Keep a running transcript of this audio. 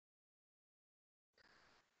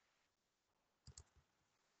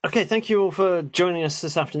Okay, thank you all for joining us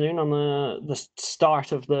this afternoon on the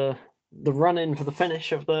start of the run-in for the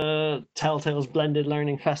finish of the Telltale's Blended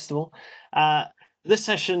Learning Festival. Uh, this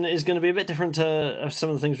session is going to be a bit different to some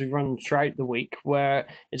of the things we've run throughout the week, where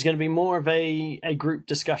it's going to be more of a group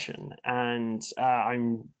discussion, and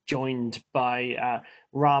I'm joined by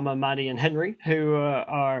Rama, Maddie, and Henry, who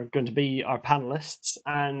are going to be our panelists,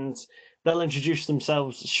 and they'll introduce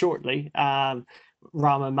themselves shortly.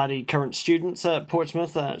 Rama, Maddie, current students at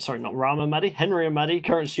Portsmouth. Sorry, not Rama, Maddie. Henry and Maddie,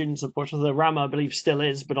 current students at Portsmouth. Rama, I believe, still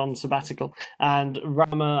is, but on sabbatical. And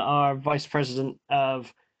Rama, our vice president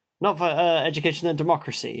of not for education and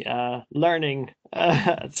democracy, learning,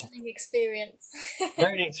 Learning experience.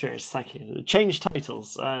 learning experience. Thank you. Change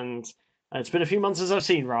titles, and it's been a few months since I've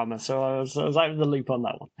seen Rama, so I was out of the loop on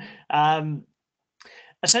that one.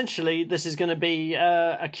 Essentially, this is going to be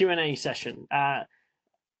a Q&A session.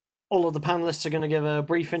 All of the panelists are going to give a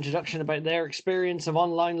brief introduction about their experience of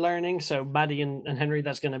online learning. So Maddie and Henry,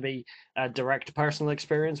 that's going to be a direct personal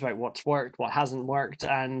experience about what's worked, what hasn't worked.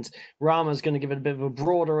 And Rama is going to give it a bit of a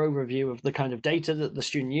broader overview of the kind of data that the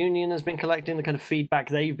Student Union has been collecting, the kind of feedback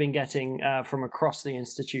they've been getting from across the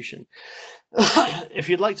institution. If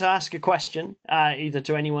you'd like to ask a question, either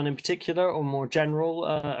to anyone in particular or more general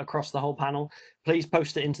across the whole panel, please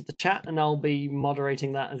post it into the chat and I'll be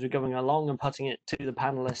moderating that as we're going along and putting it to the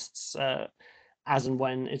panelists as and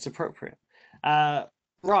when it's appropriate.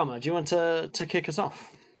 Rama, do you want to kick us off?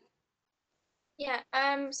 Yeah,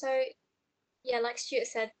 like Stuart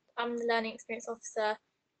said, I'm the learning experience officer.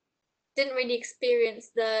 Didn't really experience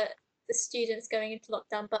the students going into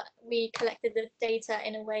lockdown, but we collected the data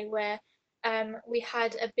in a way where we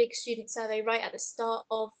had a big student survey right at the start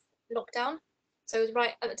of lockdown. So it was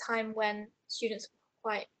right at the time when students were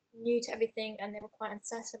quite new to everything and they were quite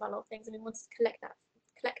uncertain about a lot of things, and we wanted to collect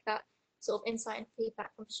that sort of insight and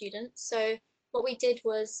feedback from students. So what we did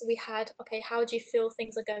was we had, okay, how do you feel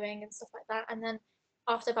things are going and stuff like that, and then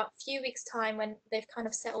after about a few weeks time when they've kind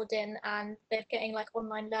of settled in and they're getting like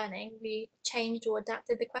online learning, we changed or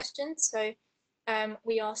adapted the questions. So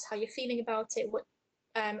we asked how you're feeling about it, what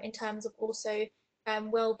in terms of also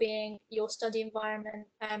well-being, your study environment,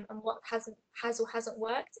 and what has or hasn't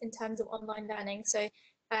worked in terms of online learning. So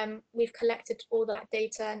we've collected all that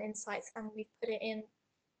data and insights and we've put it in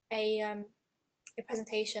a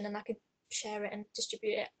presentation, and I could share it and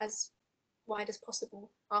distribute it as wide as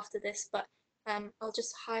possible after this. But I'll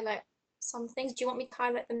just highlight some things. Do you want me to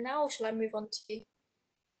highlight them now, or shall I move on to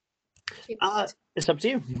It's up to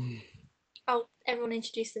you. I'll everyone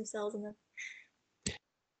introduce themselves and then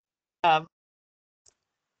Um,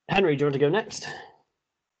 Henry, do you want to go next?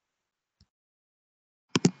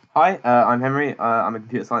 Hi, I'm Henry. I'm a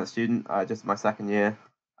computer science student, just my second year,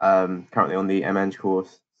 currently on the MEng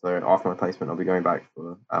course. So after my placement, I'll be going back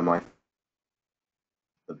for the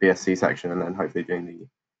BSc section and then hopefully doing the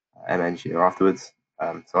MEng year afterwards.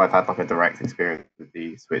 So I've had like a direct experience with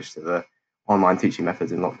the switch to the online teaching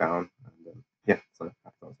methods in lockdown. And, yeah, so I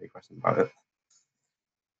have to answer any questions about it.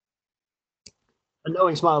 A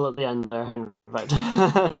knowing smile at the end there. Right.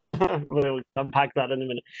 We'll unpack that in a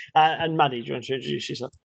minute. And Maddie, do you want to introduce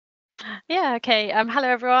yourself? Yeah, okay. Hello,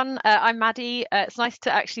 everyone. I'm Maddie. It's nice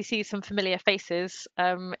to actually see some familiar faces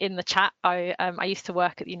in the chat. I used to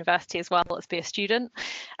work at the university as well as be a student.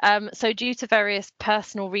 So due to various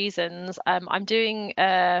personal reasons, I'm doing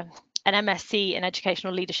an MSc in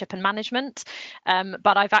Educational Leadership and Management,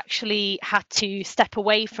 but I've actually had to step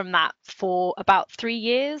away from that for about 3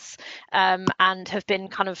 years and have been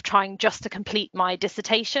kind of trying just to complete my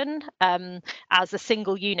dissertation as a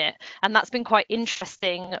single unit. And that's been quite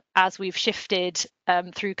interesting as we've shifted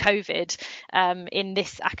through COVID in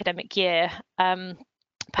this academic year.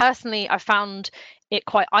 Personally, I found it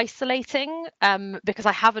quite isolating because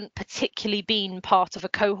I haven't particularly been part of a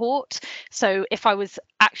cohort. So if I was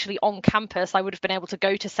actually on campus, I would have been able to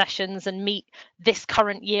go to sessions and meet this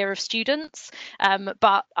current year of students.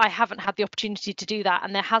 But I haven't had the opportunity to do that.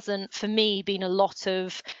 And there hasn't, for me, been a lot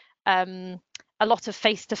of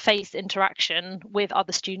face-to-face interaction with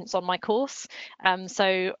other students on my course.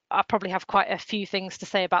 So I probably have quite a few things to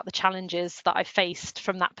say about the challenges that I faced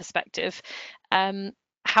from that perspective.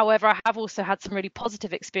 However, I have also had some really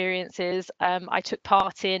positive experiences. I took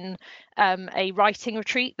part in a writing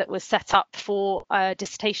retreat that was set up for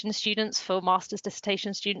dissertation students, for master's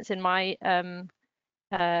dissertation students in my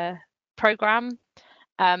program.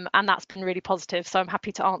 And that's been really positive. So I'm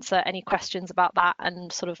happy to answer any questions about that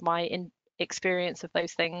and sort of my experience of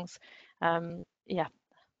those things. Yeah.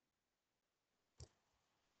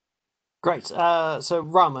 Great. So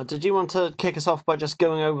Rama, did you want to kick us off by just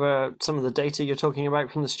going over some of the data you're talking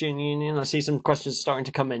about from the student union? I see some questions starting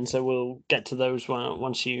to come in, so we'll get to those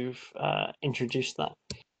once you've introduced that.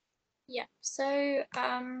 Yeah. So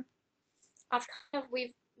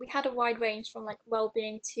we had a wide range from like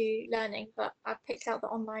well-being to learning, but I've picked out the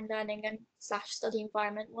online learning and / study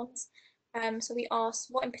environment ones. So we asked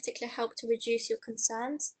what in particular helped to reduce your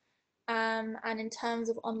concerns. And in terms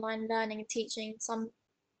of online learning and teaching, some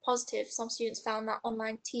students found that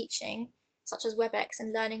online teaching, such as WebEx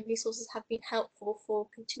and learning resources, have been helpful for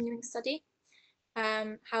continuing study.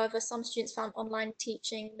 However, some students found online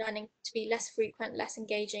teaching learning to be less frequent, less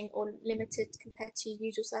engaging, or limited compared to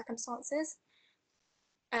usual circumstances.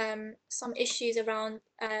 Some issues around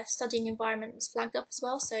studying environment was flagged up as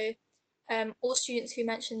well. So all students who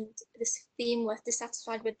mentioned this theme were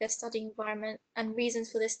dissatisfied with their studying environment, and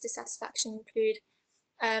reasons for this dissatisfaction include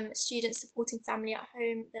students supporting family at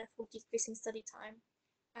home, therefore decreasing study time.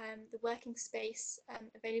 The working space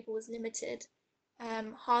available was limited,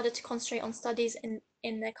 harder to concentrate on studies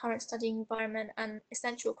in their current studying environment, and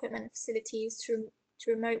essential equipment and facilities to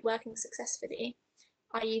remote working successfully,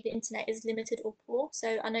 i.e. the internet is limited or poor.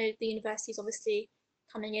 So I know the university is obviously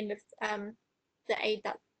coming in with the aid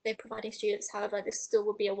that they're providing students. However, this still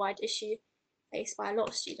will be a wide issue faced by a lot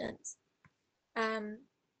of students.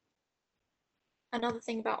 Another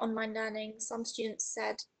thing about online learning, some students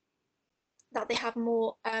said that they have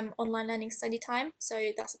more online learning study time,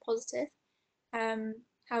 so that's a positive.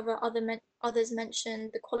 However, others mentioned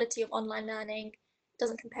the quality of online learning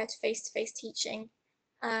doesn't compare to face-to-face teaching.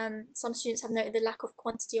 Some students have noted the lack of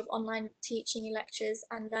quantity of online teaching lectures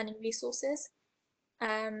and learning resources.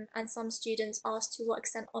 And some students asked to what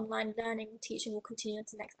extent online learning and teaching will continue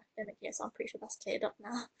into next academic year, so I'm pretty sure that's cleared up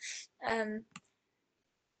now.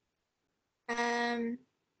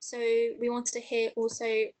 So we wanted to hear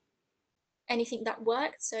also anything that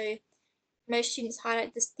worked. So most students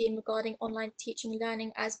highlight this theme regarding online teaching and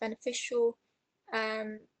learning as beneficial.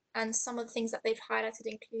 And some of the things that they've highlighted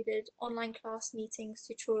included online class meetings,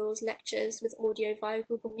 tutorials, lectures with audio via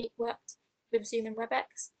Google Meet worked with Zoom and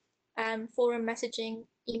WebEx, forum messaging,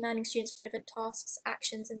 emailing students relevant tasks,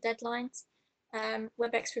 actions and deadlines,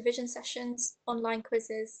 WebEx revision sessions, online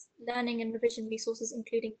quizzes, learning and revision resources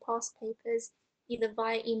including past papers, either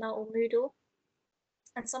via email or Moodle.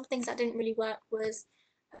 And some things that didn't really work was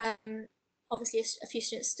obviously a few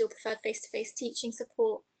students still preferred face-to-face teaching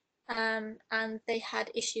support, and they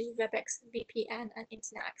had issues with WebEx, VPN and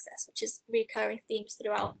internet access, which is recurring themes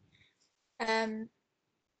throughout. And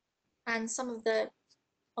some of the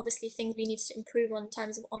obviously things we need to improve on in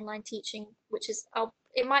terms of online teaching, which is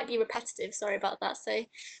it might be repetitive, sorry about that, so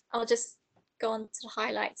I'll just go on to the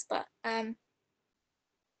highlights. But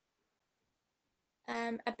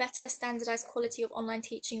a better standardized quality of online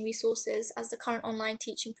teaching resources, as the current online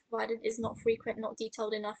teaching provided is not frequent, not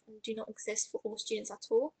detailed enough, and do not exist for all students at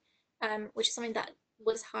all, which is something that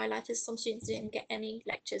was highlighted. Some students didn't get any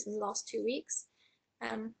lectures in the last 2 weeks,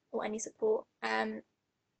 or any support.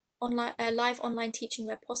 Live online teaching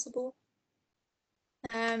where possible.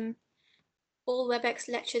 All WebEx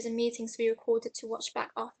lectures and meetings to be recorded to watch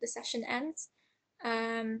back after the session ends.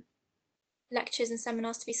 Lectures and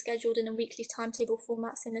seminars to be scheduled in a weekly timetable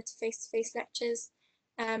format similar to face-to-face lectures.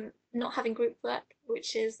 Not having group work,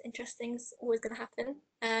 which is interesting, is always going to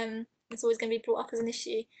happen. It's always going to be brought up as an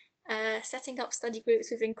issue. Setting up study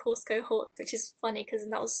groups within course cohorts, which is funny because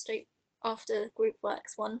that was straight after group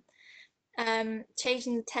works one.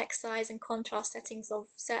 Changing the text size and contrast settings of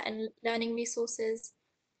certain learning resources,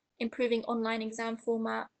 improving online exam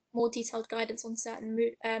format, more detailed guidance on certain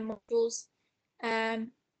modules,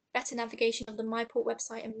 better navigation of the MyPort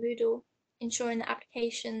website and Moodle, ensuring the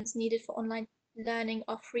applications needed for online learning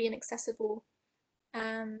are free and accessible,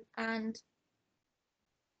 and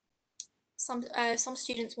some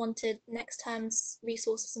students wanted next term's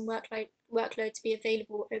resources and workload to be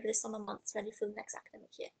available over the summer months, ready for the next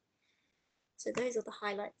academic year. So those are the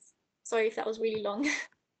highlights. Sorry if that was really long.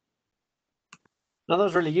 No, that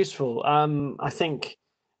was really useful. I think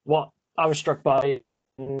what I was struck by,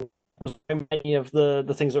 many of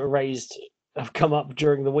the things that were raised have come up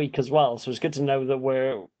during the week as well. So it's good to know that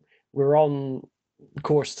we're on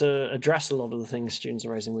course to address a lot of the things students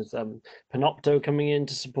are raising, with Panopto coming in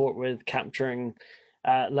to support with capturing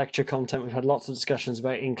lecture content. We've had lots of discussions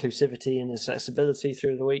about inclusivity and accessibility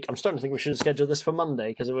through the week. I'm starting to think we should schedule this for Monday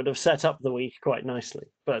because it would have set up the week quite nicely.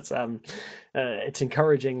 But it's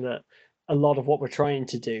encouraging that a lot of what we're trying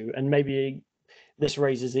to do, and maybe this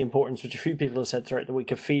raises the importance, which a few people have said throughout the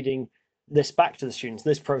week, of feeding this back to the students,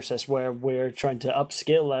 this process where we're trying to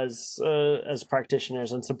upskill as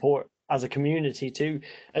practitioners and support as a community to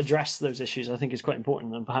address those issues, I think is quite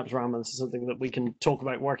important. And perhaps, Rama, this is something that we can talk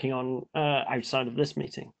about working on outside of this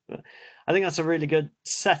meeting. But I think that's a really good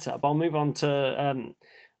setup. I'll move on to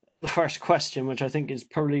the first question, which I think is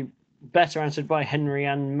probably better answered by Henry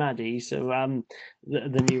and Maddie. So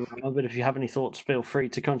the new Rama, but if you have any thoughts, feel free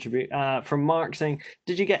to contribute. From Mark saying,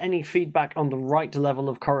 did you get any feedback on the right level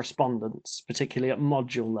of correspondence, particularly at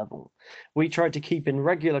module level? We tried to keep in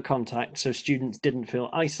regular contact so students didn't feel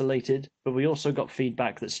isolated, but we also got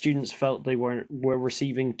feedback that students felt they were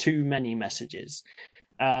receiving too many messages.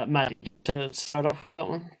 Maddie, to start off that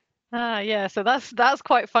one. Yeah, so that's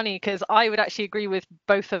quite funny because I would actually agree with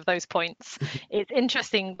both of those points. It's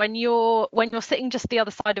interesting when you're sitting just the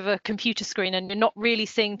other side of a computer screen and you're not really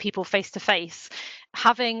seeing people face to face.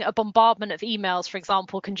 Having a bombardment of emails, for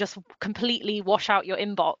example, can just completely wash out your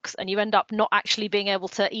inbox, and you end up not actually being able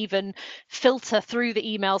to even filter through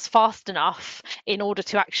the emails fast enough in order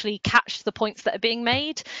to actually catch the points that are being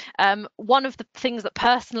made. One of the things that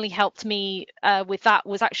personally helped me with that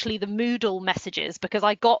was actually the Moodle messages, because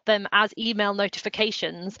I got them as email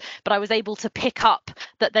notifications, but I was able to pick up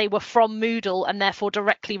that they were from Moodle and therefore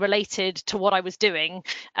directly related to what I was doing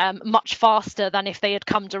much faster than if they had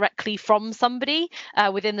come directly from somebody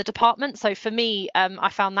within the department. So for me, I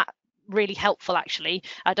found that really helpful, actually.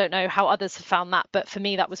 I don't know how others have found that, but for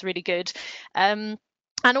me, that was really good. And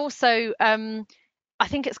also, I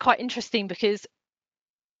think it's quite interesting because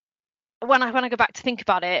when I go back to think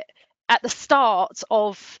about it, at the start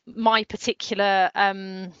of my particular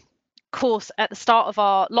course, at the start of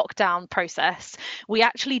our lockdown process, we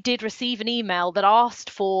actually did receive an email that asked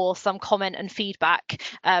for some comment and feedback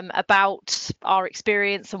about our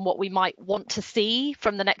experience and what we might want to see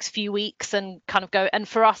from the next few weeks, and kind of go, and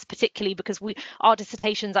for us particularly because our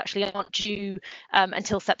dissertations actually aren't due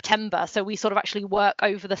until September, so we sort of actually work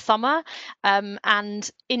over the summer,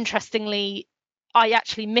 and interestingly, I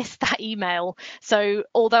actually missed that email. So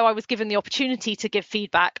although I was given the opportunity to give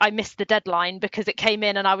feedback, I missed the deadline because it came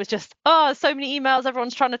in and I was just, oh, so many emails,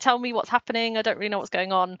 everyone's trying to tell me what's happening, I don't really know what's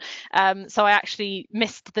going on. So I actually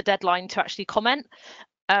missed the deadline to actually comment.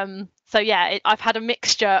 So yeah, I've had a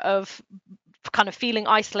mixture of kind of feeling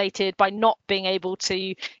isolated by not being able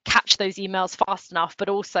to catch those emails fast enough, but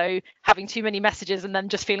also having too many messages and then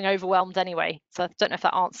just feeling overwhelmed anyway. So I don't know if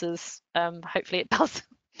that answers, hopefully it does.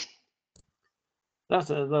 I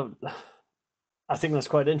think that's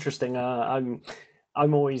quite interesting. I'm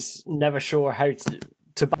always never sure how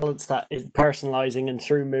to balance that personalizing and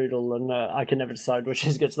through Moodle, and I can never decide which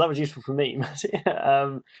is good. So that was useful for me.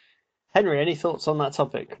 Henry, any thoughts on that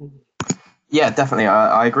topic? Yeah, definitely.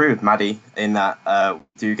 I agree with Maddie in that we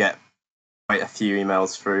do get quite a few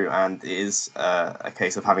emails through, and it is a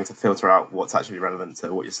case of having to filter out what's actually relevant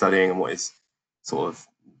to what you're studying and what is sort of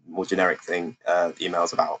more generic thing,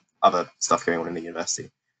 emails about other stuff going on in the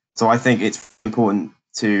university. So I think it's important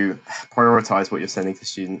to prioritize what you're sending to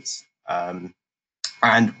students, and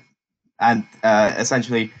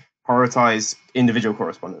essentially prioritize individual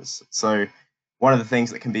correspondence. So one of the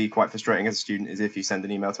things that can be quite frustrating as a student is if you send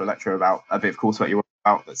an email to a lecturer about a bit of coursework you're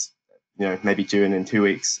about that's maybe due in 2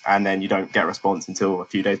 weeks, and then you don't get a response until a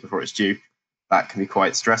few days before it's due. That can be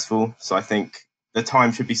quite stressful. So I think the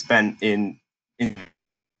time should be spent in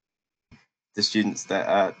the students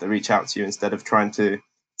that reach out to you, instead of trying to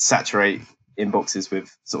saturate inboxes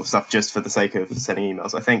with sort of stuff just for the sake of sending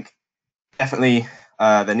emails. I think definitely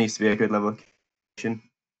there needs to be a good level of communication,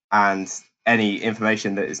 and any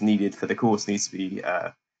information that is needed for the course needs to be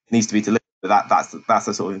delivered. But that's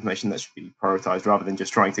the sort of information that should be prioritized, rather than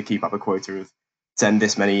just trying to keep up a quota of send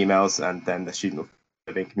this many emails and then the student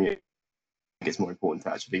will be in community. I think it's more important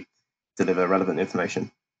to actually deliver relevant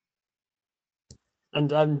information.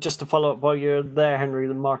 And just to follow up while you're there, Henry,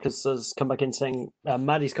 Marcus has come back in saying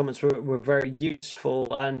Maddie's comments were very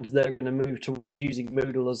useful, and they're going to move to using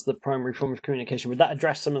Moodle as the primary form of communication. Would that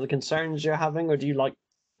address some of the concerns you're having, or do you like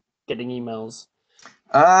getting emails?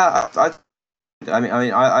 I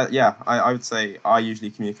would say I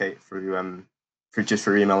usually communicate through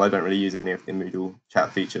email. I don't really use any of the Moodle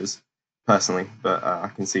chat features personally, but I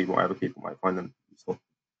can see why other people might find them useful.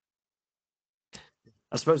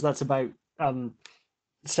 I suppose that's about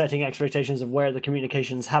setting expectations of where the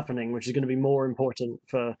communication is happening, which is going to be more important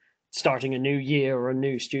for starting a new year or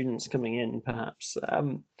new students coming in, perhaps.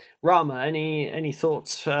 Rama, any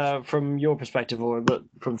thoughts from your perspective, or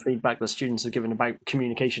from feedback that students have given about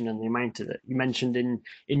communication and the amount of it? You mentioned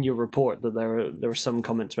in your report that there were some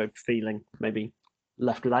comments about feeling maybe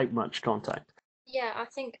left without much contact. Yeah, I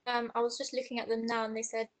think I was just looking at them now, and they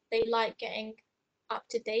said they like getting up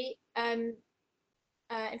to date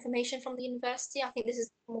information from the university. I think this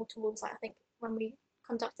is more towards, like, I think when we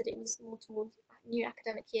conducted, it was more towards new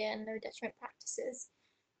academic year and no detriment practices.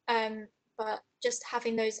 But just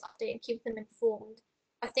having those updated and keep them informed.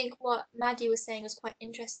 I think what Maddie was saying was quite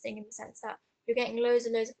interesting in the sense that you're getting loads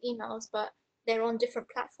and loads of emails, but they're on different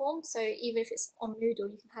platforms. So even if it's on Moodle,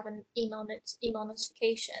 you can have an email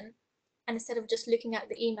notification, and instead of just looking at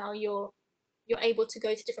the email, you're able to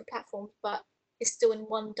go to different platforms, but it's still in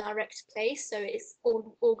one direct place. So it's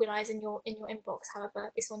all organized in your inbox.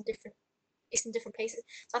 However, it's in different places.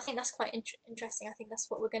 So I think that's quite interesting. I think that's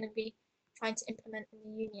what we're going to be trying to implement in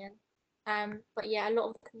the union. But yeah, a lot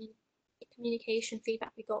of communication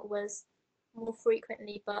feedback we got was more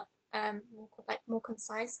frequently, but more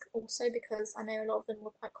concise also, because I know a lot of them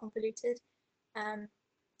were quite convoluted.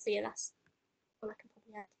 So yeah, that's all I can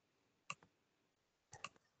probably add.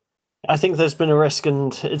 I think there's been a risk,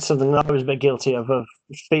 and it's something that I was a bit guilty of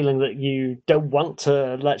feeling that you don't want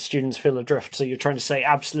to let students feel adrift. So you're trying to say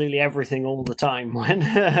absolutely everything all the time,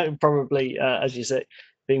 when probably, as you say,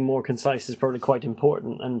 being more concise is probably quite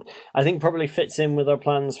important. And I think probably fits in with our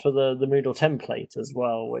plans for the Moodle template as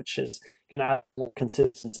well, which is going to add more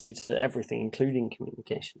consistency to everything, including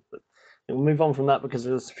communication. But we'll move on from that because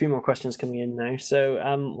there's a few more questions coming in now. So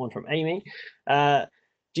one from Amy.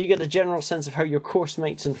 Do you get a general sense of how your course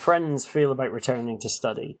mates and friends feel about returning to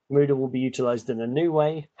study? Moodle will be utilised in a new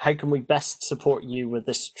way. How can we best support you with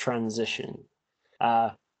this transition?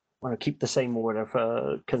 I want to keep the same order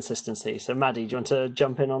for consistency. So Maddie, do you want to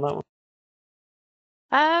jump in on that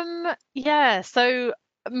one? Yeah, so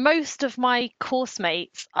most of my course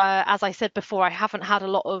mates, as I said before, I haven't had a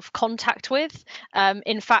lot of contact with.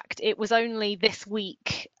 In fact, it was only this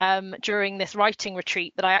week during this writing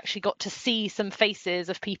retreat that I actually got to see some faces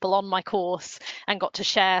of people on my course and got to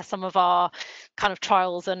share some of our kind of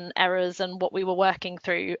trials and errors and what we were working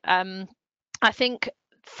through. I think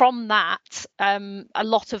from that, a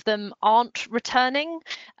lot of them aren't returning.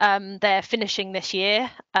 They're finishing this year,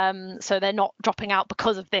 so they're not dropping out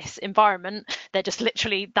because of this environment. They're just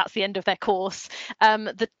literally, that's the end of their course.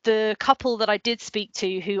 The couple that I did speak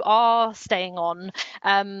to who are staying on,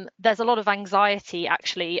 there's a lot of anxiety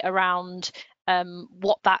actually around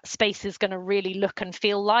what that space is going to really look and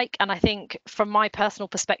feel like. And I think from my personal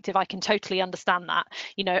perspective, I can totally understand that.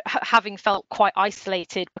 You know, having felt quite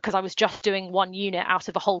isolated because I was just doing one unit out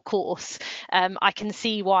of a whole course, I can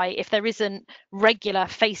see why, if there isn't regular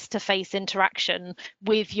face-to-face interaction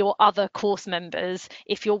with your other course members,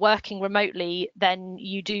 if you're working remotely, then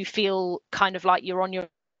you do feel kind of like you're on your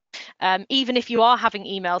even if you are having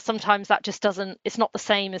emails, sometimes that just doesn't, it's not the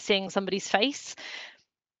same as seeing somebody's face.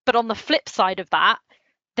 But on the flip side of that,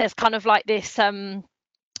 there's kind of like this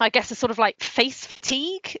I guess a sort of like face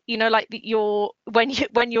fatigue, you know, like you're when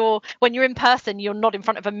you're in person, you're not in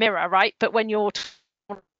front of a mirror, right? But when you're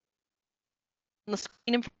on the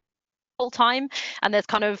screen whole time, and there's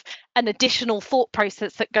kind of an additional thought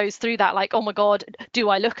process that goes through that, like, oh my god, do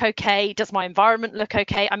I look okay? Does my environment look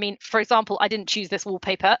okay? I mean, for example, I didn't choose this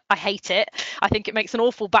wallpaper. I hate it. I think it makes an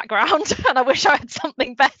awful background and I wish I had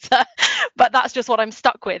something better, but that's just what I'm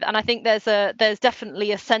stuck with. And I think there's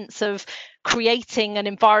definitely a sense of creating an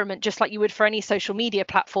environment just like you would for any social media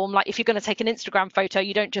platform. Like if you're going to take an Instagram photo,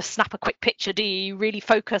 you don't just snap a quick picture, do you? You really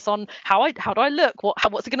focus on how do I look?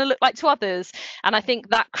 What's it going to look like to others? And I think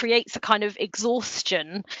that creates a kind of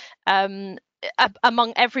exhaustion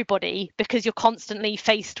among everybody, because you're constantly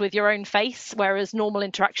faced with your own face, whereas normal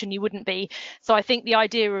interaction you wouldn't be. So I think the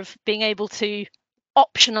idea of being able to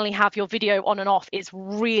optionally have your video on and off is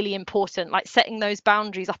really important, like setting those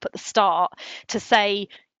boundaries up at the start to say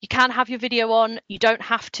you can have your video on, you don't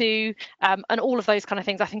have to, and all of those kind of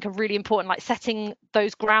things I think are really important, like setting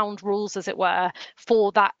those ground rules, as it were,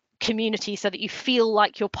 for that community so that you feel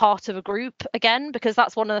like you're part of a group again, because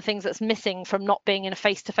that's one of the things that's missing from not being in a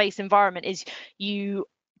face-to-face environment, is you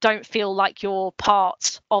don't feel like you're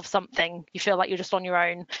part of something. You feel like you're just on your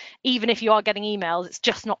own. Even if you are getting emails, it's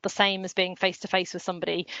just not the same as being face-to-face with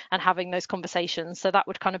somebody and having those conversations. So that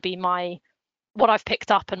would kind of be what I've picked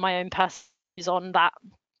up and my own personal views on that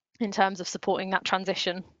in terms of supporting that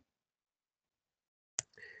transition.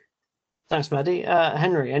 Thanks, Maddie.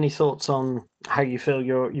 Henry, any thoughts on how you feel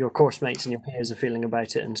your course mates and your peers are feeling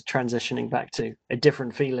about it, and transitioning back to a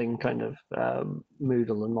different feeling, kind of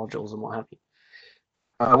Moodle and modules and what have you?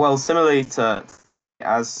 Well, similarly to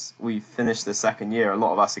as we finish the second year, a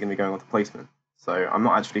lot of us are going to be going on to placement. So I'm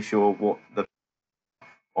not actually sure what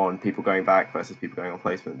on people going back versus people going on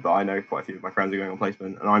placement, but I know quite a few of my friends are going on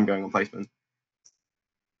placement, and I'm going on placement.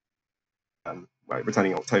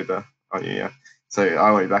 Returning in October, aren't you? Yeah. So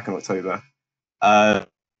I won't be back in October.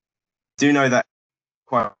 Do know that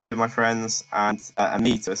quite a few of my friends and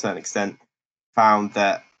me to a certain extent found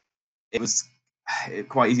that it was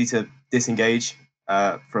quite easy to disengage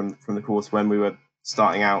from the course when we were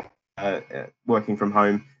starting out working from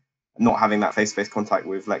home, not having that face-to-face contact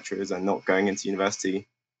with lecturers and not going into university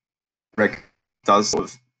does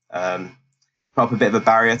sort of put up a bit of a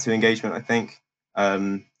barrier to engagement, I think.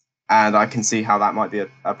 And I can see how that might be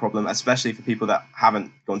a problem, especially for people that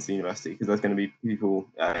haven't gone to the university, because there's going to be people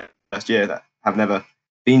first year that have never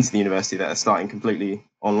been to the university that are starting completely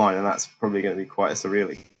online, and that's probably going to be quite a surreal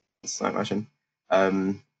experience, I imagine.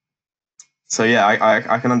 So yeah,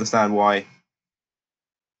 I can understand why it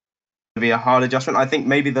would be a hard adjustment. I think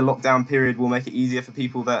maybe the lockdown period will make it easier for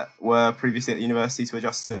people that were previously at the university to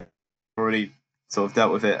adjust to it. Already sort of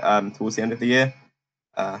dealt with it towards the end of the year.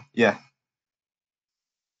 Yeah.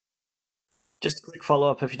 Just a quick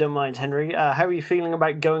follow-up, if you don't mind, Henry. How are you feeling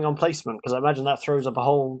about going on placement? Because I imagine that throws up a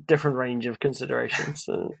whole different range of considerations.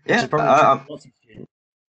 Yeah,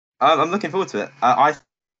 I'm looking forward to it. I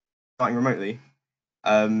starting remotely.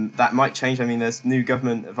 That might change. I mean, there's new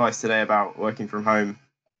government advice today about working from home.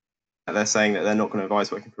 They're saying that they're not going to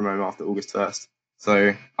advise working from home after August 1st.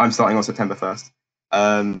 So I'm starting on September 1st.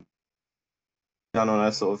 Done on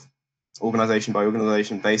a sort of organisation by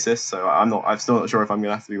organisation basis. So I'm still not sure if I'm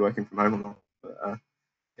going to have to be working from home or not. But I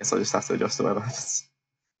guess I'll just have to adjust to whatever happens.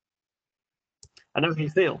 I know how you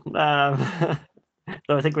feel.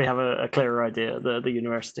 So I think we have a clearer idea at the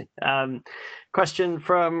university. Question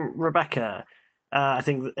from Rebecca. I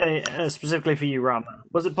think specifically for you, Rama.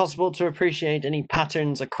 Was it possible to appreciate any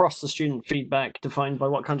patterns across the student feedback defined by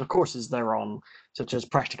what kind of courses they're on, such as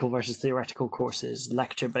practical versus theoretical courses,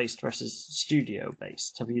 lecture-based versus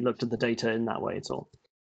studio-based? Have you looked at the data in that way at all?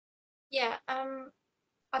 Yeah,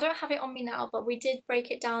 I don't have it on me now, but we did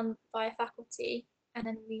break it down by faculty, and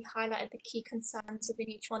then we highlighted the key concerns within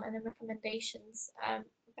each one and then recommendations.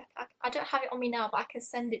 I don't have it on me now, but I can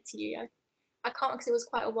send it to you. I can't because it was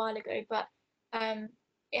quite a while ago, but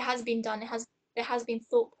it has been done. There has been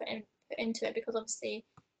thought put into it, because obviously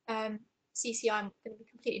CCI are going to be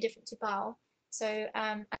completely different to BAL, so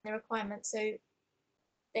and the requirements. So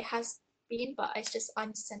there has been, but it's just I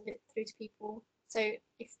need to send it through to people. So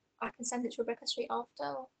if I can send it to Rebecca straight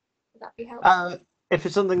after, would that be helpful? If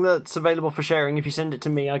it's something that's available for sharing, if you send it to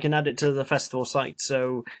me, I can add it to the festival site,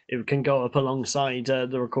 so it can go up alongside the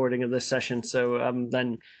recording of this session. So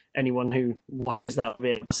then anyone who watches that will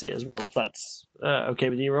be able to see it as well. If that's okay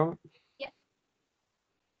with you, Ron?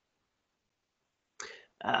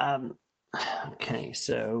 Yeah. Okay,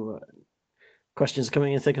 so questions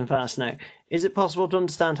coming in thick and fast now. Is it possible to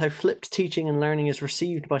understand how flipped teaching and learning is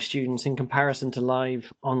received by students in comparison to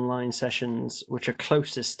live online sessions, which are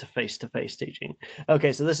closest to face-to-face teaching?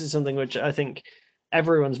 Okay, so this is something which I think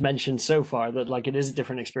everyone's mentioned so far, that like it is a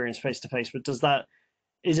different experience face-to-face, but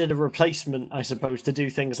is it a replacement, I suppose, to do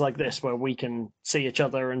things like this where we can see each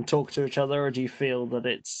other and talk to each other, or do you feel that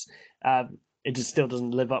it just still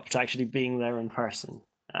doesn't live up to actually being there in person?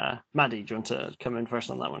 Maddie, do you want to come in first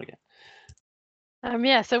on that one again?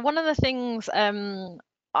 Yeah, so one of the things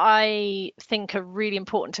I think are really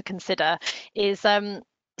important to consider is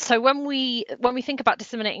so when we think about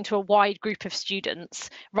disseminating to a wide group of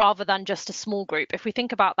students rather than just a small group, if we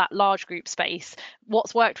think about that large group space,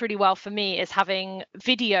 what's worked really well for me is having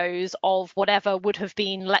videos of whatever would have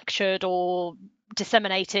been lectured or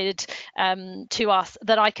disseminated to us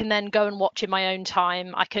that I can then go and watch in my own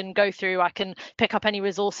time. I can go through, I can pick up any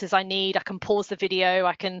resources I need, I can pause the video,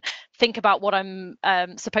 I can think about what I'm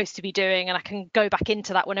supposed to be doing, and I can go back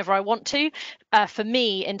into that whenever I want to. For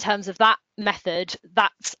me, in terms of that method,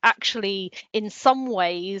 that's actually in some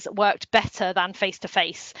ways worked better than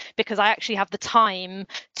face-to-face, because I actually have the time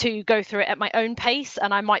to go through it at my own pace,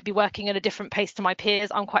 and I might be working at a different pace to my peers.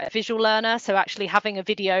 I'm quite a visual learner, so actually having a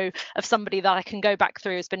video of somebody that I can go back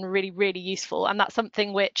through has been really, really useful. And that's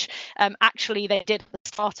something which actually they did at the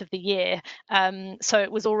start of the year. So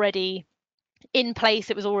it was already in place,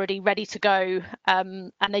 it was already ready to go,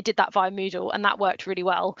 and they did that via Moodle, and that worked really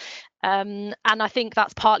well. And I think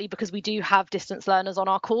that's partly because we do have distance learners on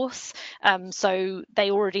our course, so they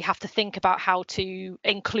already have to think about how to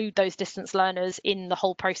include those distance learners in the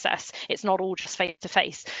whole process. It's not all just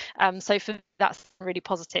face-to-face. So for me, that's really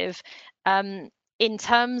positive. In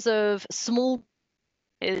terms of small,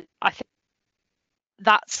 I think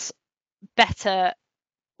that's better.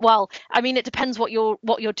 Well, I mean, it depends what you're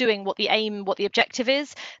doing, what the aim, what the objective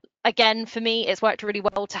is. Again, for me, it's worked really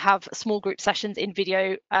well to have small group sessions in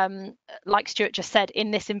video, like Stuart just said,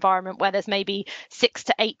 in this environment where there's maybe 6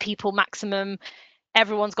 to 8 people maximum.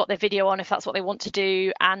 Everyone's got their video on if that's what they want to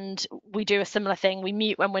do, and we do a similar thing. We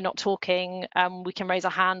mute when we're not talking, we can raise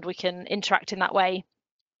our hand, we can interact in that way.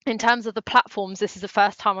 In terms of the platforms, this is the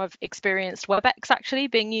first time I've experienced WebEx actually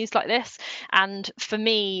being used like this. And for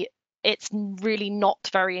me, it's really not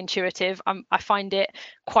very intuitive. I find it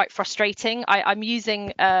quite frustrating. I'm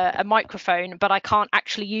using a microphone, but I can't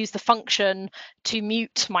actually use the function to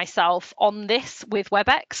mute myself on this with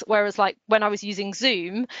WebEx. Whereas like when I was using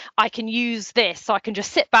Zoom, I can use this. So I can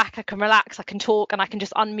just sit back, I can relax, I can talk, and I can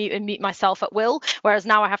just unmute and mute myself at will. Whereas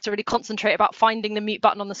now I have to really concentrate about finding the mute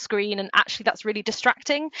button on the screen. And actually that's really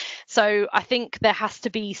distracting. So I think there has to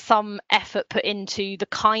be some effort put into the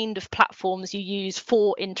kind of platforms you use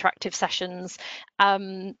for interactive sessions,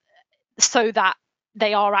 so that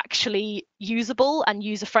they are actually usable and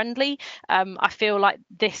user friendly. I feel like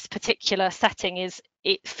this particular setting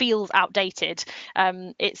it feels outdated.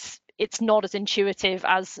 It's not as intuitive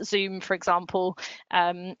as Zoom, for example,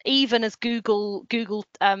 even as Google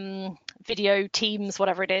video Teams,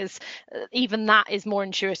 whatever it is, even that is more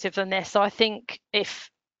intuitive than this. So I think if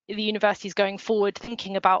the university is going forward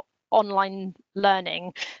thinking about online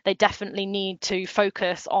learning, they definitely need to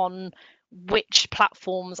focus on which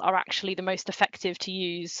platforms are actually the most effective to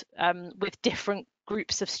use, with different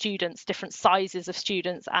groups of students, different sizes of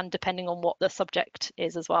students, and depending on what the subject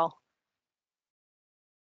is as well.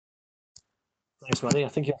 Thanks, Maddie. I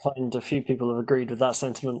think you'll find a few people have agreed with that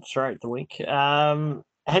sentiment throughout the week.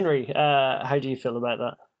 Henry, how do you feel about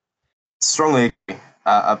that? Strongly agree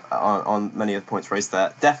on many of the points raised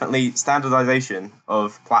there. Definitely standardization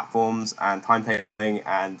of platforms and timetabling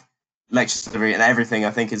and lecture delivery and everything,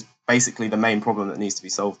 I think, is basically the main problem that needs to be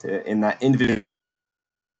solved here, in that individuals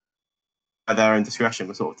by their own discretion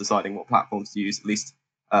were sort of deciding what platforms to use, at least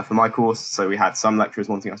for my course. So we had some lecturers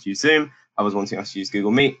wanting us to use Zoom, others wanting us to use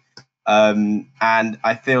Google Meet. And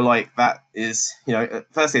I feel like that is,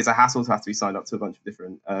 firstly, it's a hassle to have to be signed up to a bunch of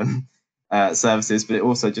different services, but it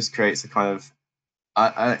also just creates a kind of,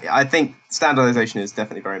 I think standardization is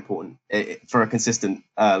definitely very important for a consistent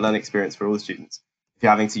learning experience for all the students. If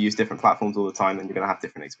you're having to use different platforms all the time, then you're going to have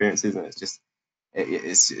different experiences, and it's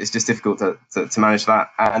just difficult to manage that.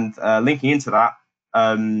 And linking into that,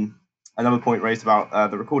 another point raised about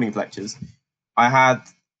the recording of lectures. I had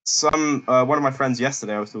one of my friends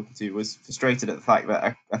yesterday I was talking to was frustrated at the fact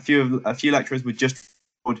that a few lecturers would just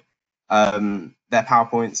record their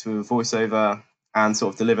PowerPoints with VoiceOver and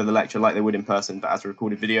sort of deliver the lecture like they would in person, but as a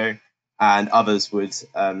recorded video, and others would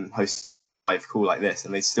host a live call like this,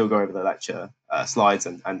 and they'd still go over the lecture slides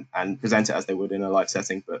and present it as they would in a live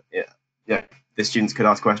setting, but the students could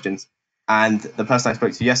ask questions. And the person I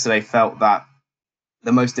spoke to yesterday felt that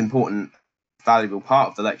the most important, valuable part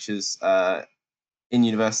of the lectures in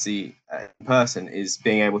university in person is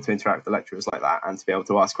being able to interact with the lecturers like that, and to be able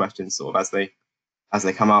to ask questions sort of as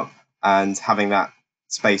they come up, and having that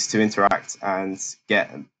space to interact and get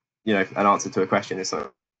an answer to a question is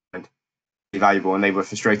sort of valuable. And they were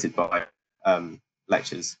frustrated by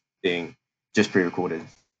lectures being just pre-recorded.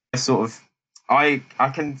 I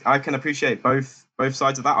can appreciate both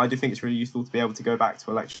sides of that. I do think it's really useful to be able to go back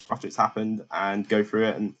to a lecture after it's happened and go through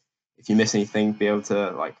it, and if you miss anything, be able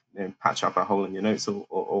to patch up a hole in your notes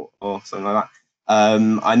or something like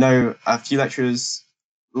that. I know a few lecturers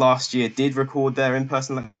last year did record their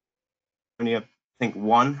in-person lecture. Only I think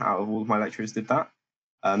one out of all of my lecturers did that.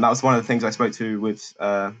 That was one of the things I spoke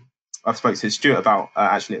to Stuart about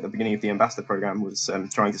actually at the beginning of the ambassador program, was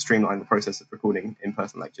trying to streamline the process of recording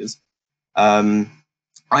in-person lectures.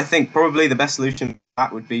 I think probably the best solution to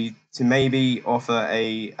that would be to maybe offer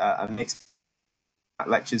a mix.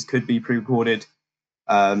 Lectures could be pre-recorded,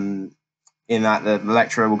 in that the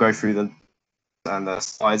lecturer will go through the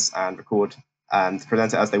slides and record and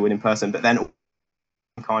present it as they would in person, but then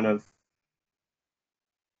kind of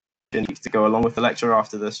to go along with the lecture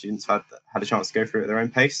after the students had a chance to go through it at their own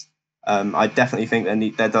pace. I definitely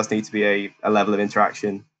think there does need to be a level of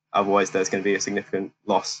interaction, otherwise there's going to be a significant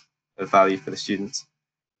loss of value for the students.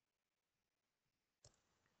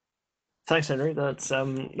 Thanks, Henry. That's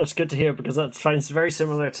good to hear, because that sounds very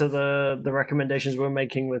similar to the recommendations we're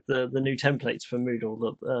making with the new templates for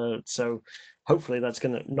Moodle. So hopefully that's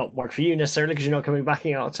going to not work for you necessarily, because you're not coming back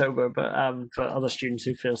in October, but for other students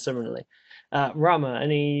who feel similarly. Rama,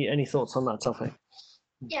 any thoughts on that topic?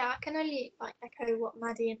 Yeah, I can only echo what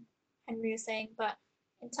Maddie and Henry are saying, but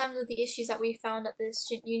in terms of the issues that we found at the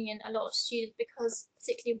student union, a lot of students, because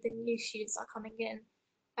particularly with the new students that are coming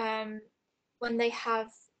in, when they have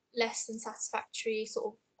less than satisfactory sort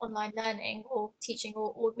of online learning or teaching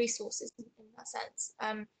or resources in that sense,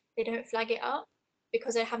 they don't flag it up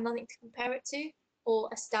because they have nothing to compare it to or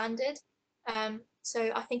a standard.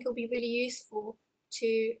 So I think it'll be really useful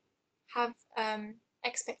to have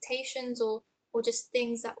expectations or just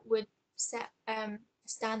things that would set a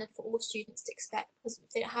standard for all students to expect, because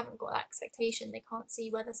if they haven't got that expectation, they can't see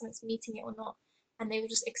whether someone's meeting it or not, and they will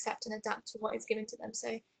just accept and adapt to what is given to them.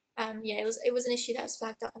 So yeah, it was an issue that was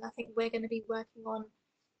flagged up, and I think we're going to be working on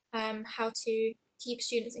how to keep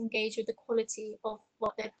students engaged with the quality of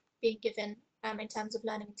what they're being given in terms of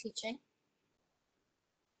learning and teaching.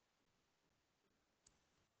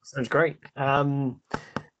 Sounds great. Go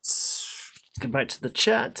back to the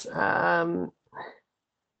chat. Oh,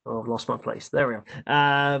 I've lost my place. There we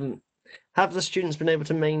are. Have the students been able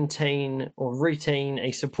to maintain or retain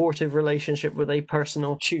a supportive relationship with a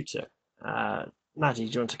personal tutor? Maddie,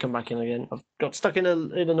 do you want to come back in again? I've got stuck in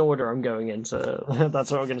an order I'm going in, so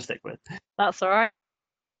that's what I'm going to stick with. That's all right.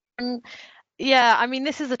 Yeah, I mean,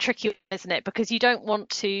 this is a tricky one, isn't it? Because you don't want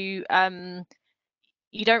to,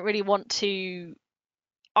 you don't really want to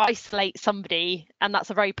isolate somebody, and that's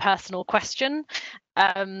a very personal question.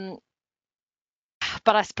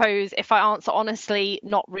 But I suppose if I answer honestly,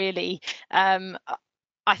 not really.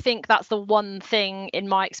 I think that's the one thing in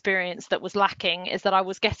my experience that was lacking, is that I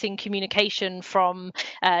was getting communication from,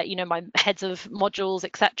 you know, my heads of modules,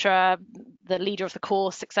 etc., the leader of the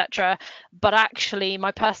course, etc. But actually,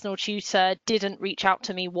 my personal tutor didn't reach out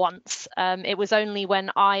to me once. It was only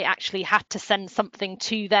when I actually had to send something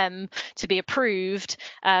to them to be approved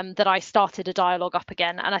that I started a dialogue up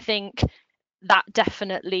again. And I think that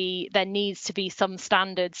definitely there needs to be some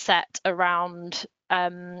standards set around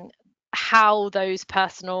how those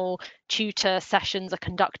personal tutor sessions are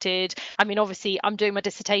conducted. I mean, obviously I'm doing my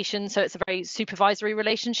dissertation, so it's a very supervisory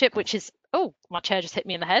relationship, which is, oh, my chair just hit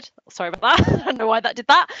me in the head. Sorry about that. I don't know why that did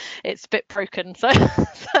that. It's a bit broken. So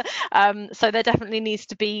so there definitely needs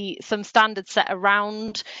to be some standards set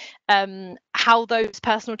around how those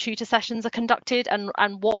personal tutor sessions are conducted, and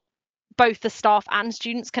what both the staff and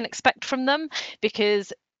students can expect from them,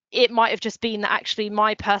 because it might have just been that actually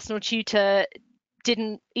my personal tutor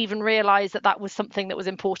didn't even realize that that was something that was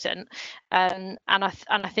important. And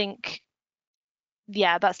I think,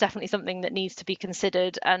 yeah, that's definitely something that needs to be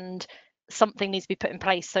considered, and something needs to be put in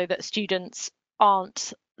place so that students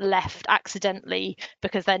aren't left accidentally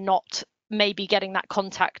because they're not maybe getting that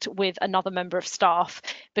contact with another member of staff.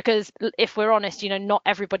 Because if we're honest, you know, not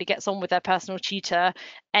everybody gets on with their personal tutor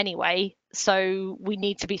anyway, so we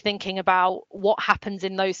need to be thinking about what happens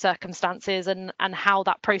in those circumstances, and how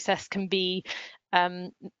that process can be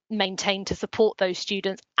maintained to support those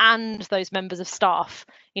students and those members of staff.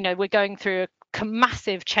 You know, we're going through a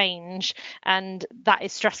massive change, and that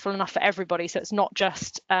is stressful enough for everybody, so it's not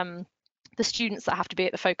just the students that have to be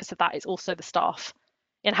at the focus of that, it's also the staff.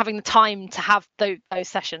 And having the time to have those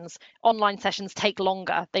sessions. Online sessions take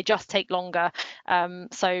longer, they just take longer.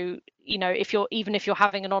 So, you know, if you're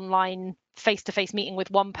having an online face-to-face meeting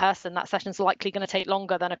with one person, that session's likely going to take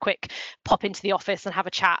longer than a quick pop into the office and have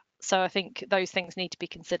a chat. So I think those things need to be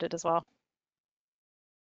considered as well.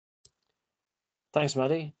 Thanks,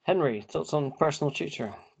 Maddie. Henry, thoughts on personal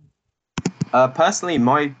tutor? Personally,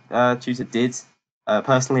 my tutor did.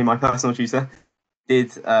 Personally, my personal tutor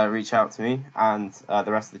did reach out to me and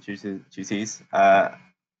the rest of the tutees,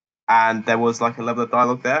 and there was like a level of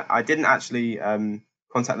dialogue there. I didn't actually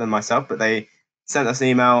contact them myself, but they sent us an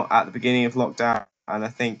email at the beginning of lockdown, and I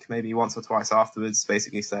think maybe once or twice afterwards,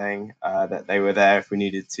 basically saying that they were there if we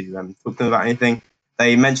needed to talk to them about anything.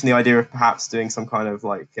 They mentioned the idea of perhaps doing some kind of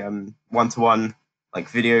like one-to-one like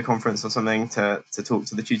video conference or something to talk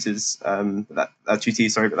to the tutors,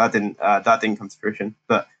 tutees, sorry, but that didn't come to fruition.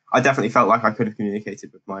 But I definitely felt like I could have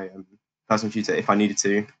communicated with my personal tutor if I needed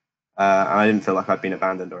to, and I didn't feel like I'd been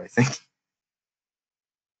abandoned or anything.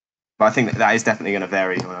 But I think that is definitely going to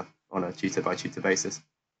vary on a tutor by tutor basis.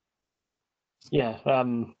 Yeah,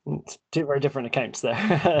 two very different accounts there,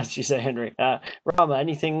 as you say, Henry. Rama,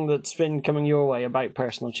 anything that's been coming your way about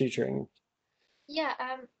personal tutoring? Yeah,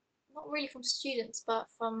 not really from students, but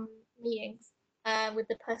from meetings with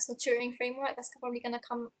the personal tutoring framework that's probably going to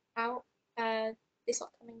come out this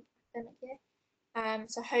upcoming academic year.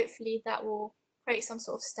 So hopefully that will create some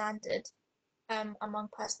sort of standard among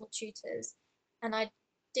personal tutors. And I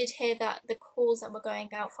did hear that the calls that were going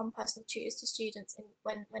out from personal tutors to students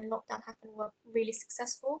when lockdown happened were really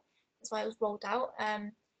successful. That's why it was rolled out.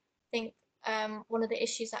 I think one of the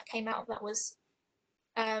issues that came out of that was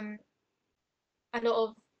a lot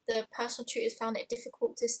of the personal tutors found it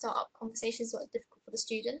difficult to start up conversations that were difficult for the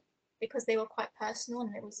student because they were quite personal,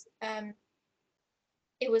 and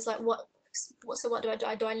it was like what do I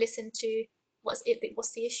do? Do I listen to what's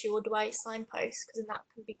the issue, or do I signpost? Because then that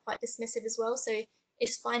can be quite dismissive as well. So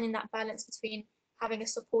it's finding that balance between having a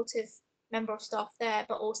supportive member of staff there,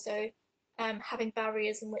 but also having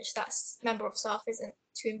barriers in which that member of staff isn't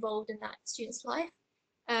too involved in that student's life.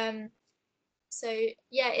 So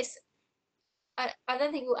yeah, I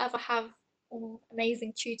don't think we'll ever have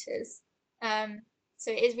amazing tutors.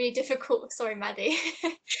 So it is really difficult. Sorry, Maddie.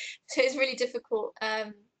 So it's really difficult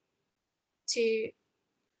to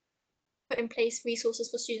put in place resources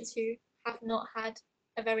for students who have not had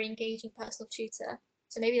a very engaging personal tutor.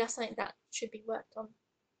 So maybe that's something that should be worked on a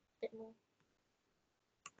bit more.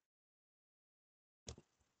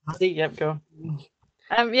 Maddie, yep, go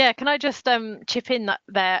on. Yeah, can I just chip in that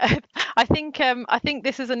there? I think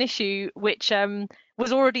this is an issue which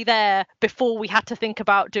was already there before we had to think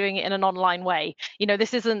about doing it in an online way. You know,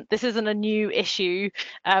 this isn't a new issue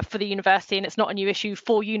for the university, and it's not a new issue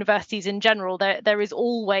for universities in general. There is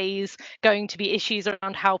always going to be issues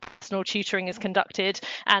around how personal tutoring is conducted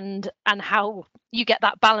and how you get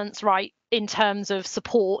that balance right in terms of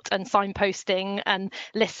support and signposting and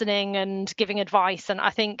listening and giving advice. And I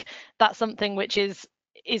think that's something which is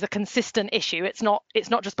a consistent issue. It's not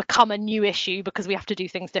just become a new issue because we have to do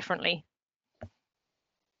things differently.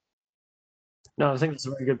 No, I think that's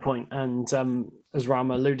a very good point. And as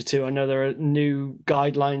Rama alluded to, I know there are new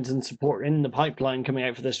guidelines and support in the pipeline coming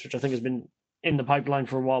out for this, which I think has been in the pipeline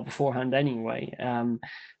for a while beforehand anyway.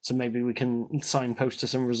 So maybe we can signpost to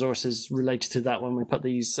some resources related to that when we put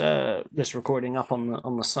these this recording up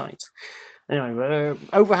on the site. Anyway, we're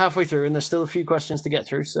over halfway through, and there's still a few questions to get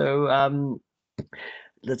through. So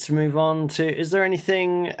let's move on to, is there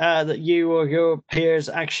anything that you or your peers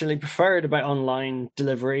actually preferred about online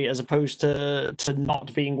delivery as opposed to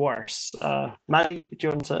not being worse? Maddie, do you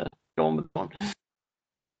want to go on with one?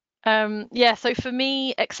 Yeah, so for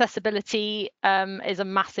me, accessibility is a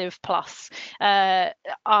massive plus.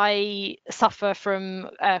 I suffer from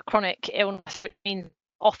chronic illness, which means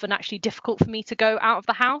often actually difficult for me to go out of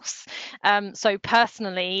the house. So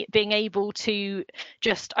personally, being able to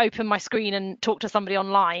just open my screen and talk to somebody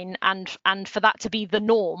online and for that to be the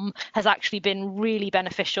norm has actually been really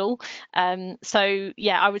beneficial. So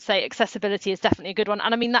yeah, I would say accessibility is definitely a good one.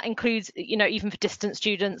 And I mean, that includes, you know, even for distance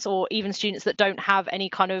students or even students that don't have any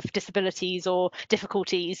kind of disabilities or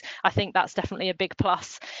difficulties. I think that's definitely a big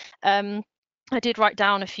plus. I did write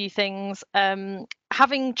down a few things.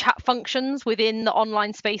 Having chat functions within the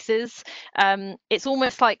online spaces, it's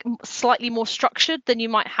almost like slightly more structured than you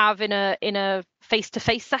might have in a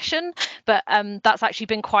face-to-face session, but that's actually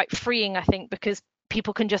been quite freeing, I think, because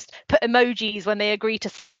people can just put emojis when they agree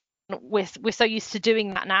to. We're so used to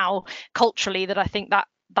doing that now culturally that I think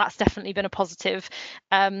that's definitely been a positive.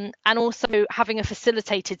 And also having a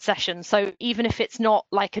facilitated session, so even if it's not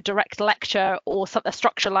like a direct lecture or a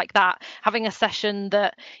structure like that, having a session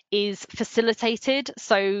that is facilitated,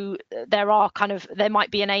 so there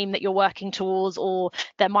might be an aim that you're working towards, or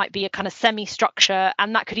there might be a kind of semi-structure,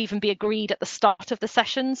 and that could even be agreed at the start of the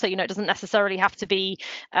session. So, you know, it doesn't necessarily have to be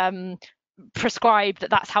prescribed that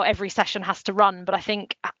that's how every session has to run, but I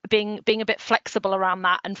think being a bit flexible around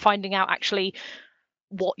that and finding out actually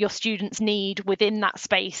what your students need within that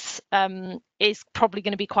space is probably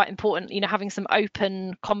going to be quite important. You know, having some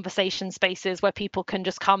open conversation spaces where people can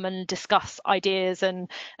just come and discuss ideas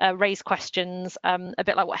and raise questions, a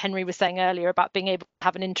bit like what Henry was saying earlier about being able to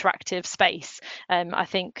have an interactive space. I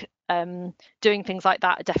think doing things like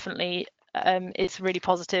that definitely is really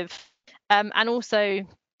positive. And also,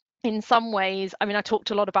 in some ways, I mean, I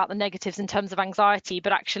talked a lot about the negatives in terms of anxiety,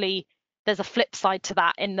 but actually there's a flip side to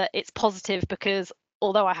that in that it's positive because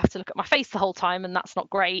although I have to look at my face the whole time and that's not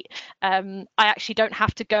great, I actually don't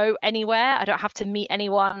have to go anywhere. I don't have to meet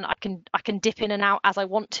anyone. I can dip in and out as I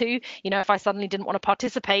want to. You know, if I suddenly didn't want to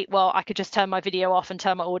participate, well, I could just turn my video off and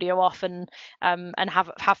turn my audio off and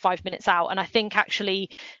have 5 minutes out. And I think actually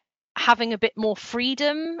having a bit more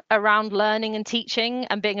freedom around learning and teaching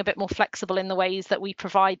and being a bit more flexible in the ways that we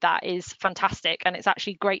provide that is fantastic. And it's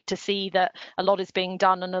actually great to see that a lot is being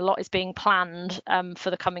done and a lot is being planned for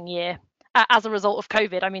the coming year. As a result of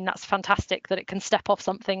COVID, I mean, that's fantastic that it can step off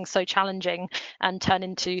something so challenging and turn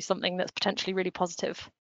into something that's potentially really positive.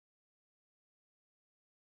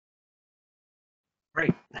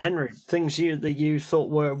 Great. Henry, things that you thought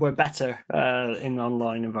were better in the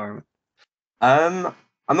online environment? I'm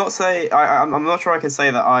not sure I can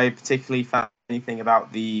say that I particularly found anything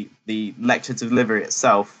about the lecture delivery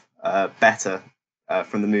itself better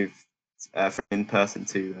from the move from in person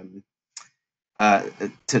to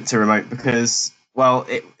remote, because, well,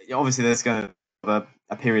 obviously there's going to be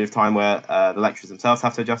a period of time where the lecturers themselves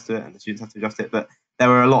have to adjust to it and the students have to adjust to it, but there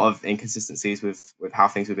were a lot of inconsistencies with how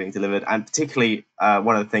things were being delivered, and particularly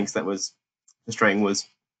one of the things that was frustrating was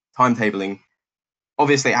timetabling.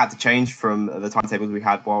 Obviously, it had to change from the timetables we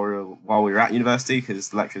had while we were at university, because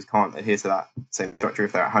the lecturers can't adhere to that same structure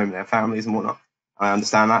if they're at home, their families and whatnot. I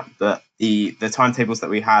understand that, but the timetables that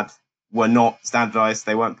we had were not standardized.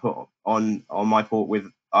 They weren't put on my port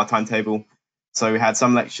with our timetable. So we had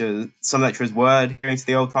some lecturers were adhering to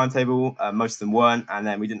the old timetable, most of them weren't, and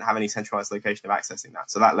then we didn't have any centralized location of accessing that.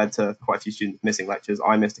 So that led to quite a few students missing lectures.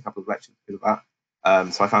 I missed a couple of lectures because of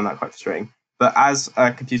that. So I found that quite frustrating. But as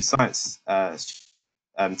a computer science, to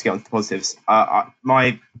get on to the positives,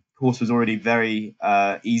 my course was already very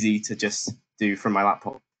easy to just do from my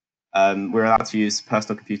laptop. We're allowed to use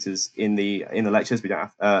personal computers in the lectures. We don't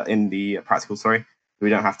have in the practical. Sorry, we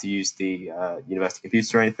don't have to use the university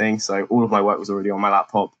computer or anything. So all of my work was already on my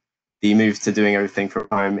laptop. The move to doing everything from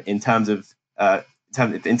home, in technical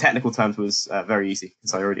terms, was very easy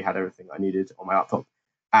because I already had everything I needed on my laptop.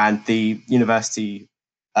 And the university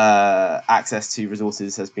access to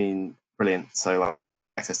resources has been brilliant. So like,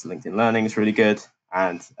 access to LinkedIn Learning is really good,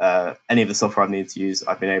 and any of the software I've needed to use,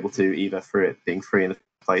 I've been able to either through it being free in the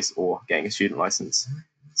place or getting a student license.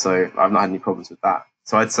 So I've not had any problems with that.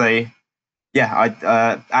 So I'd say, yeah,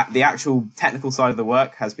 the actual technical side of the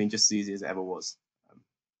work has been just as easy as it ever was.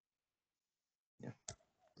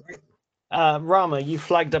 Rama, you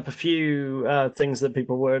flagged up a few things that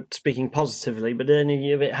people were speaking positively, but did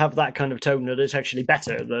any of it have that kind of tone that it's actually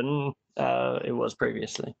better than it was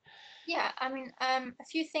previously? Yeah, I mean, a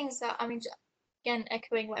few things that, I mean, again,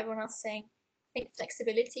 echoing what everyone else is saying, I think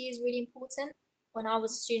flexibility is really important. When I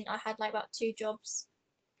was a student, I had like about 2 jobs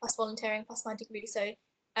plus volunteering plus my degree. So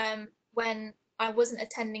when I wasn't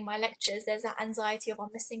attending my lectures, there's that anxiety of I'm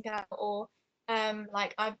missing out, or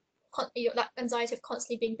like that anxiety of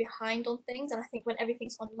constantly being behind on things. And I think when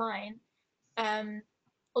everything's online,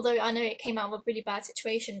 although I know it came out of a really bad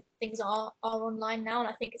situation, things are online now, and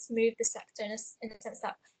I think it's moved the sector in the sense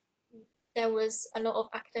that there was a lot of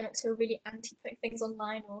academics who were really anti putting things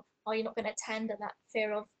online, or are you not going to attend, and that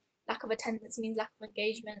fear of lack of attendance means lack of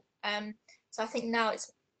engagement. So I think now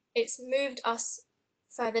it's moved us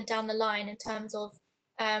further down the line in terms of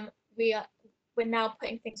we're now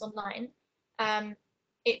putting things online.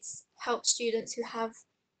 It's helped students who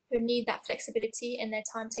need that flexibility in their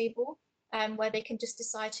timetable, where they can just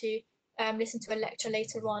decide to listen to a lecture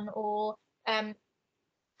later on, or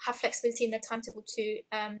have flexibility in their timetable to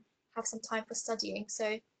have some time for studying.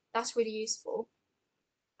 So that's really useful.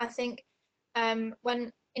 I think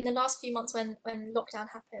when in the last few months when lockdown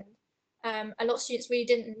happened, a lot of students really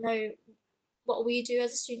didn't know what we do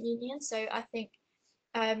as a student union. So I think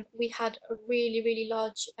we had a really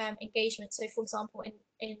large engagement. So for example,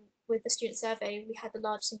 in with the student survey, we had the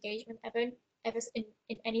largest engagement ever in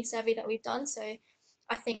any survey that we've done. So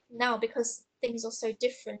I think now, because things are so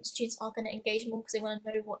different, students are going to engage more because they want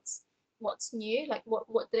to know what's new, like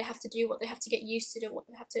what do they have to do, what they have to get used to do, what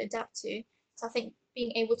they have to adapt to. So I think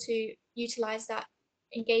being able to utilize that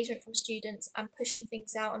engagement from students and pushing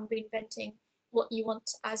things out and reinventing what you want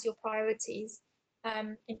as your priorities,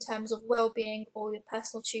 in terms of well-being or your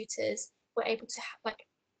personal tutors, we're able to like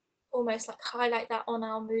almost like highlight that on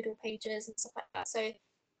our Moodle pages and stuff like that. So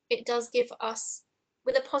it does give us,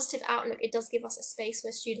 with a positive outlook, it does give us a space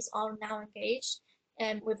where students are now engaged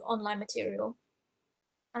with online material.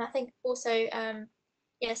 And I think also,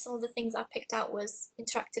 yeah, some of the things I picked out was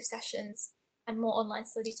interactive sessions and more online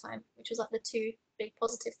study time, which was like the 2 big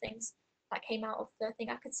positive things that came out of the thing.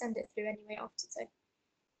 I could send it through anyway after. So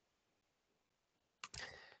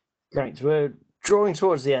Great. We're drawing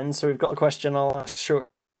towards the end, so we've got a question I'll ask short.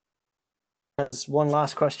 There's one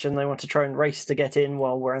last question they want to try and race to get in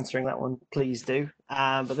while we're answering that one. Please do.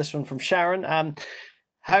 But this one from Sharon.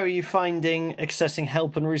 How are you finding accessing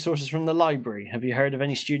help and resources from the library? Have you heard of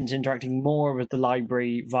any students interacting more with the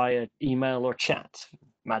library via email or chat?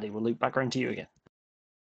 Maddie, we'll loop back around to you again.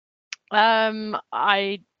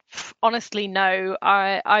 I honestly no.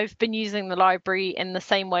 I've been using the library in the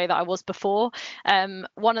same way that I was before.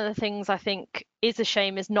 One of the things I think is a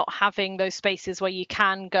shame is not having those spaces where you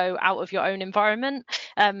can go out of your own environment.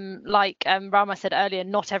 Like Rama said earlier,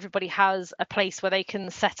 not everybody has a place where they can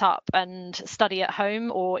set up and study at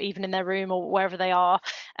home or even in their room or wherever they are.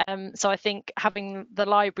 So I think having the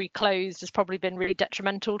library closed has probably been really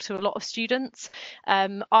detrimental to a lot of students.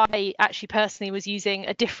 I actually personally was using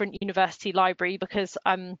a different university library because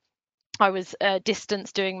I was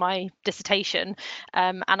distance doing my dissertation,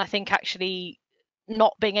 and I think actually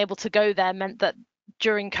not being able to go there meant that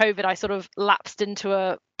during COVID I sort of lapsed into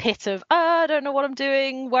a pit of I don't know what I'm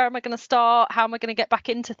doing, where am I going to start, how am I going to get back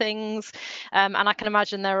into things, and I can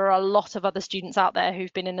imagine there are a lot of other students out there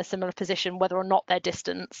who've been in a similar position, whether or not they're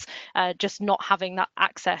distance, just not having that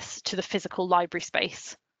access to the physical library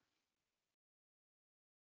space.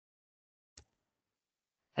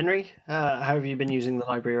 Henry, how have you been using the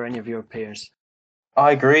library, or any of your peers?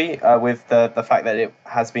 I agree with the fact that it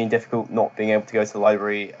has been difficult not being able to go to the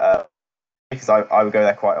library because I would go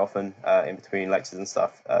there quite often in between lectures and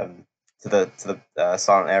stuff, to the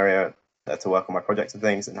silent area to work on my projects and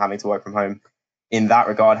things, and having to work from home in that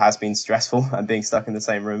regard has been stressful, and being stuck in the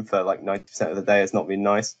same room for like 90% of the day has not been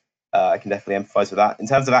nice. I can definitely empathize with that. In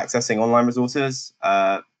terms of accessing online resources,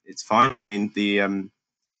 it's fine. In the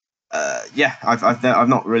yeah, I've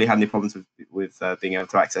not really had any problems with being able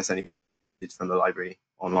to access anything from the library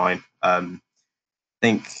online. I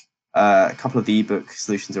think a couple of the ebook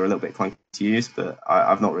solutions are a little bit clunky to use, but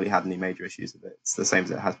I've not really had any major issues with it. It's the same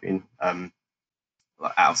as it has been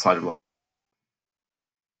outside of.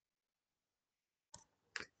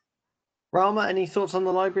 Rama, any thoughts on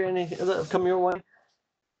the library? Any that have come your way?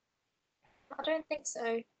 I don't think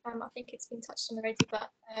so. I think it's been touched on already, but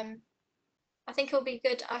I think it'll be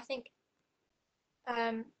good. I think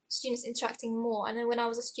students interacting more. I know when I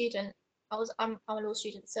was a student, I'm a law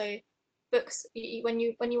student, so books, when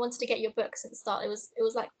you wanted to get your books at the start, it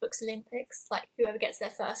was like books Olympics, like whoever gets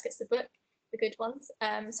there first gets the book, the good ones.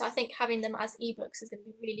 So I think having them as ebooks is going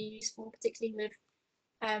to be really useful, particularly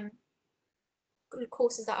with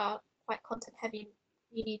courses that are quite content heavy.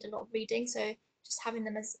 You need a lot of reading, so just having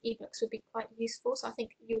them as ebooks would be quite useful. So I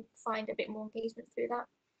think you'll find a bit more engagement through that.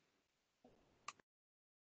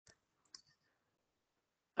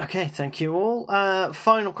 Okay, thank you all.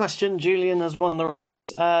 Final question, Julian, as one of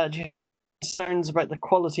the do you have concerns about the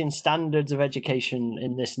quality and standards of education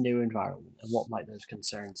in this new environment, and what might those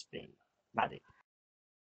concerns be? Maddie.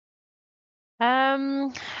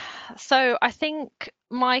 So I think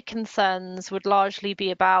my concerns would largely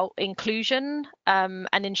be about inclusion, and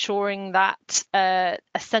ensuring that a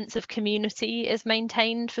sense of community is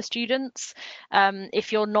maintained for students.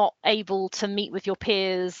 If you're not able to meet with your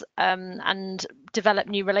peers and develop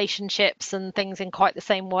new relationships and things in quite the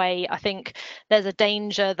same way, I think there's a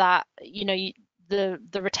danger that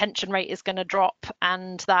the retention rate is going to drop,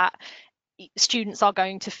 and that students are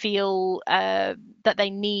going to feel that they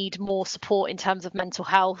need more support in terms of mental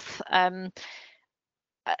health.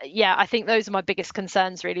 Yeah, I think those are my biggest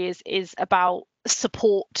concerns really, is about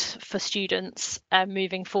support for students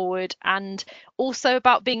moving forward, and also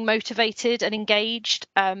about being motivated and engaged.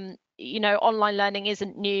 Online learning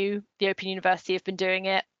isn't new. The Open University have been doing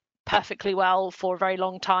it perfectly well for a very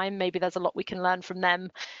long time. Maybe there's a lot we can learn from them.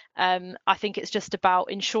 I think it's just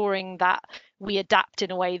about ensuring that we adapt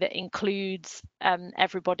in a way that includes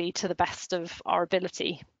everybody to the best of our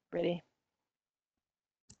ability, really.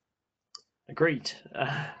 Agreed.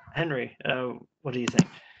 Henry, what do you think?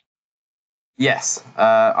 Yes,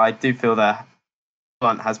 I do feel that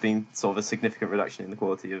has been sort of a significant reduction in the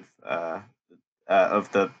quality of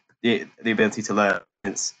the ability to learn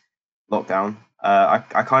since lockdown. I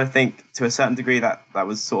kind of think to a certain degree that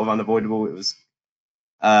was sort of unavoidable. It was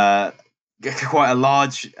quite a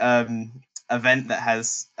large event that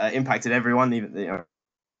has impacted everyone, even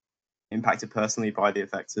impacted personally by the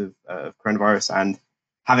effects of coronavirus, and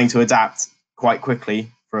having to adapt quite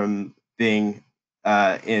quickly from being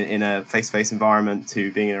in a face-to-face environment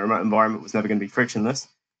to being in a remote environment was never going to be frictionless.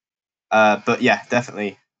 But yeah,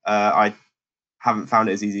 definitely, I haven't found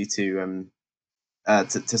it as easy to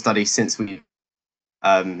study since we.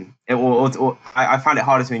 I found it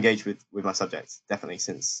harder to engage with my subjects, definitely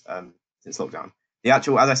since lockdown. The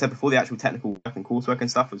actual, as I said before, the actual technical work and coursework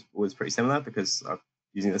and stuff was pretty similar, because I'm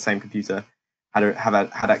using the same computer, had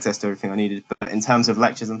access to everything I needed. But in terms of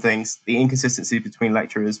lectures and things, the inconsistency between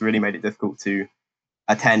lecturers really made it difficult to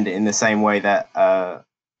attend in the same way that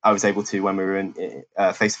I was able to when we were in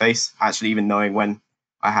face to face. Actually, even knowing when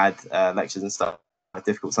I had lectures and stuff,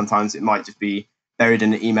 difficult. Sometimes it might just be buried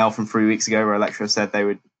in an email from 3 weeks ago where a lecturer said they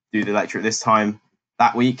would do the lecture at this time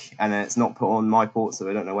that week, and then it's not put on my port, so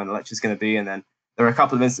I don't know when the lecture is going to be. And then there were a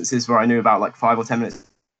couple of instances where I knew about like 5 or 10 minutes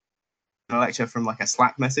in a lecture from like a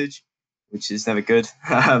Slack message, which is never good.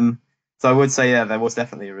 So I would say, yeah, there was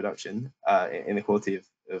definitely a reduction in the quality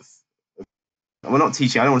of well, not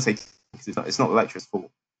teaching. I don't want to say because it's not the lecturer's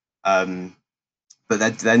fault,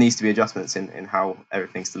 but there needs to be adjustments in how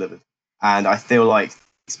everything's delivered. And I feel like the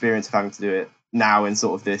experience of having to do it now in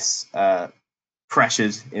sort of this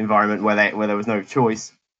pressured environment where there was no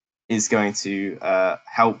choice is going to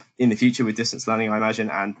help in the future with distance learning, I imagine,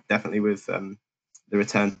 and definitely with the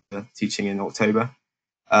return to teaching in October.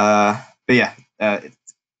 But yeah, to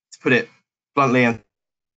put it bluntly,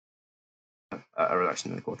 a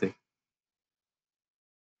reduction in the quality.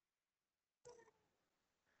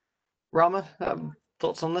 Rama,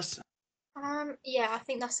 thoughts on this? Yeah, I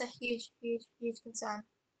think that's a huge concern.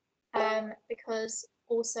 Because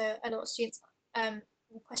also a lot of students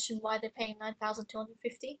will question why they're paying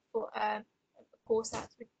 9,250 for a course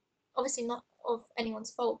that's obviously not of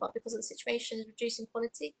anyone's fault, but because of the situation is reducing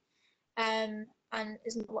quality. and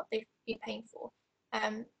isn't what they've been paying for.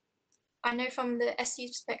 I know from the SU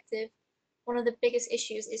perspective, one of the biggest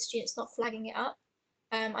issues is students not flagging it up.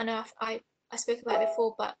 I know I spoke about it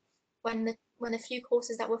before, but when a few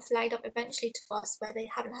courses that were flagged up eventually to us where they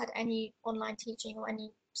haven't had any online teaching or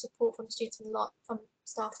any support from students from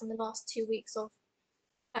staff from the last 2 weeks of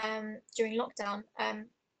during lockdown,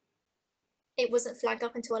 it wasn't flagged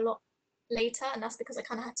up until a lot later, and that's because I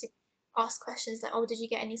kind of had to ask questions like, oh, did you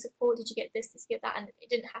get any support? Did you get this? Did you get that? And it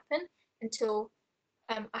didn't happen until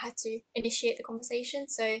I had to initiate the conversation.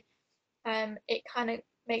 So it kind of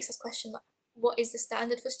makes us question like, what is the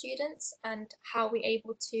standard for students and how are we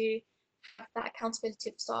able to have that accountability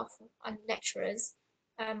of staff and lecturers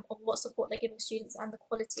of what support they're giving students and the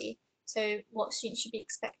quality. So what students should be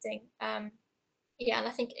expecting. Yeah, and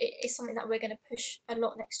I think it's something that we're going to push a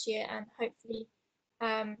lot next year, and hopefully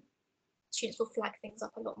students will flag things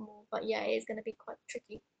up a lot more. But yeah, it is going to be quite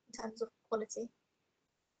tricky in terms of quality.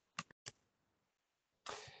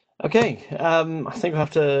 Okay, I think we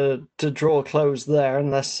have to draw a close there,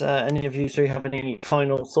 unless any of you three have any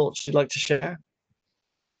final thoughts you'd like to share.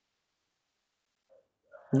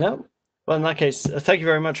 No? Well, in that case, thank you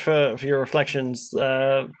very much for your reflections.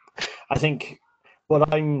 I think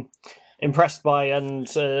what I'm impressed by and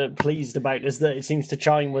pleased about is that it seems to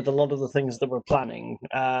chime with a lot of the things that we're planning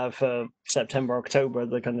for September, October,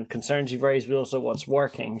 the kind of concerns you've raised, but also what's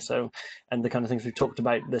working. So, and the kind of things we've talked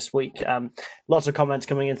about this week. Lots of comments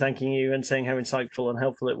coming in, thanking you and saying how insightful and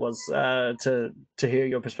helpful it was to hear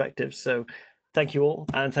your perspectives. So thank you all,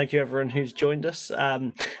 and thank you everyone who's joined us.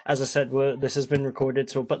 As I said, this has been recorded,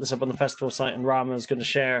 so we'll put this up on the festival site, and Rama is going to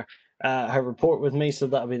share her report with me, so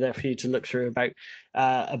that'll be there for you to look through about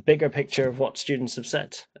a bigger picture of what students have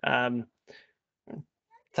said.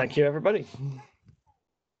 Thank you, everybody.